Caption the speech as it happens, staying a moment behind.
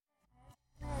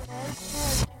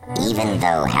even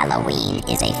though Halloween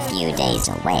is a few days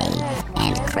away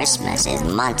and Christmas is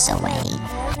months away,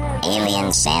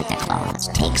 alien Santa Claus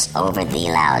takes over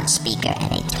the loudspeaker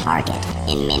at a Target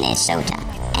in Minnesota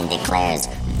and declares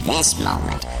this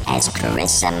moment as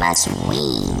Christmas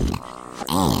Ween.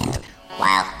 And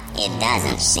while it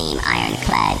doesn't seem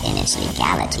ironclad in its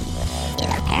legality, it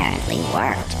apparently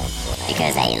worked,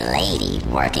 because a lady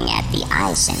working at the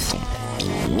eye center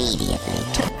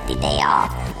immediately took the day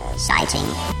off, citing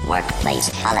workplace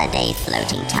holiday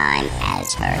floating time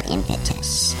as her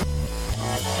impetus.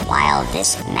 While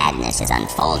this madness is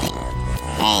unfolding,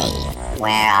 hey,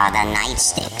 where are the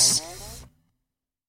nightsticks?